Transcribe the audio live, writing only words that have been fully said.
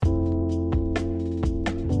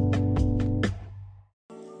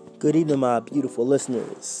Good evening, my beautiful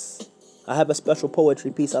listeners. I have a special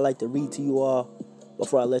poetry piece I'd like to read to you all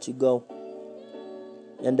before I let you go.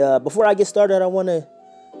 And before I get started, I want to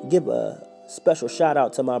give a special shout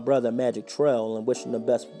out to my brother Magic Trail and wish him the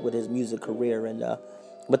best with his music career. And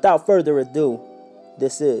without further ado,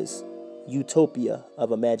 this is Utopia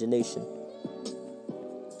of Imagination.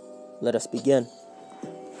 Let us begin.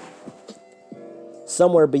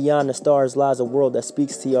 Somewhere beyond the stars lies a world that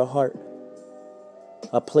speaks to your heart.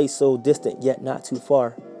 A place so distant yet not too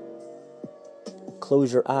far.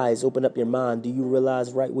 Close your eyes, open up your mind. Do you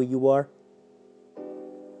realize right where you are?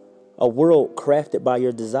 A world crafted by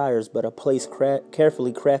your desires, but a place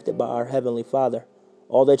carefully crafted by our Heavenly Father.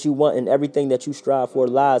 All that you want and everything that you strive for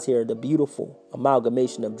lies here. The beautiful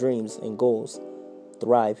amalgamation of dreams and goals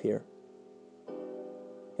thrive here.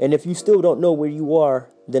 And if you still don't know where you are,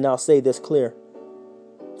 then I'll say this clear.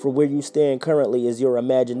 For where you stand currently is your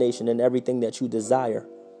imagination and everything that you desire.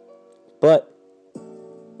 But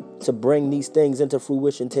to bring these things into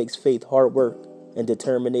fruition takes faith, hard work, and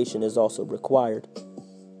determination is also required.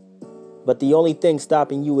 But the only thing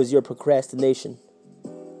stopping you is your procrastination.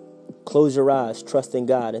 Close your eyes, trust in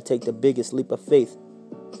God, and take the biggest leap of faith.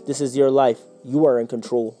 This is your life. You are in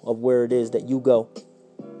control of where it is that you go.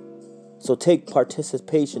 So take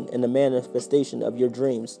participation in the manifestation of your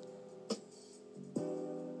dreams.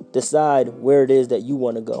 Decide where it is that you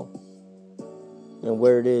want to go and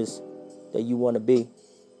where it is that you want to be.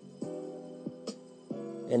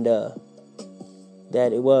 And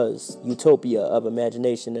that it was Utopia of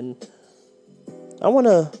Imagination. And I want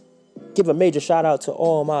to give a major shout out to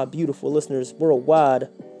all my beautiful listeners worldwide.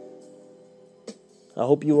 I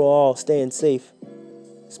hope you are all staying safe,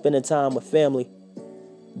 spending time with family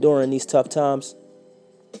during these tough times.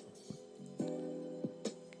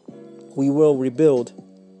 We will rebuild.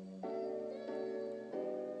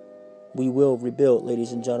 We will rebuild,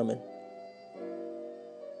 ladies and gentlemen.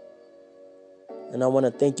 And I want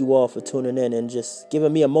to thank you all for tuning in and just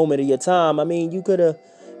giving me a moment of your time. I mean, you could have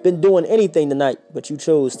been doing anything tonight, but you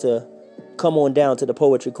chose to come on down to the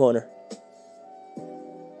Poetry Corner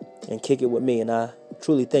and kick it with me. And I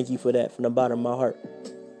truly thank you for that from the bottom of my heart.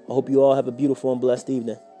 I hope you all have a beautiful and blessed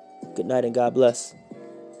evening. Good night and God bless.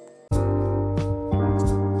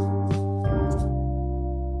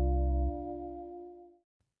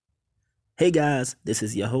 Hey guys, this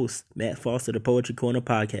is your host, Matt Foster, the Poetry Corner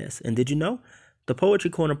Podcast. And did you know? The Poetry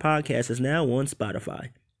Corner Podcast is now on Spotify.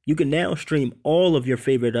 You can now stream all of your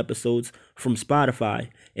favorite episodes from Spotify.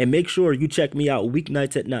 And make sure you check me out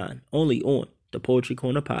weeknights at 9, only on the Poetry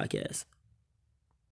Corner Podcast.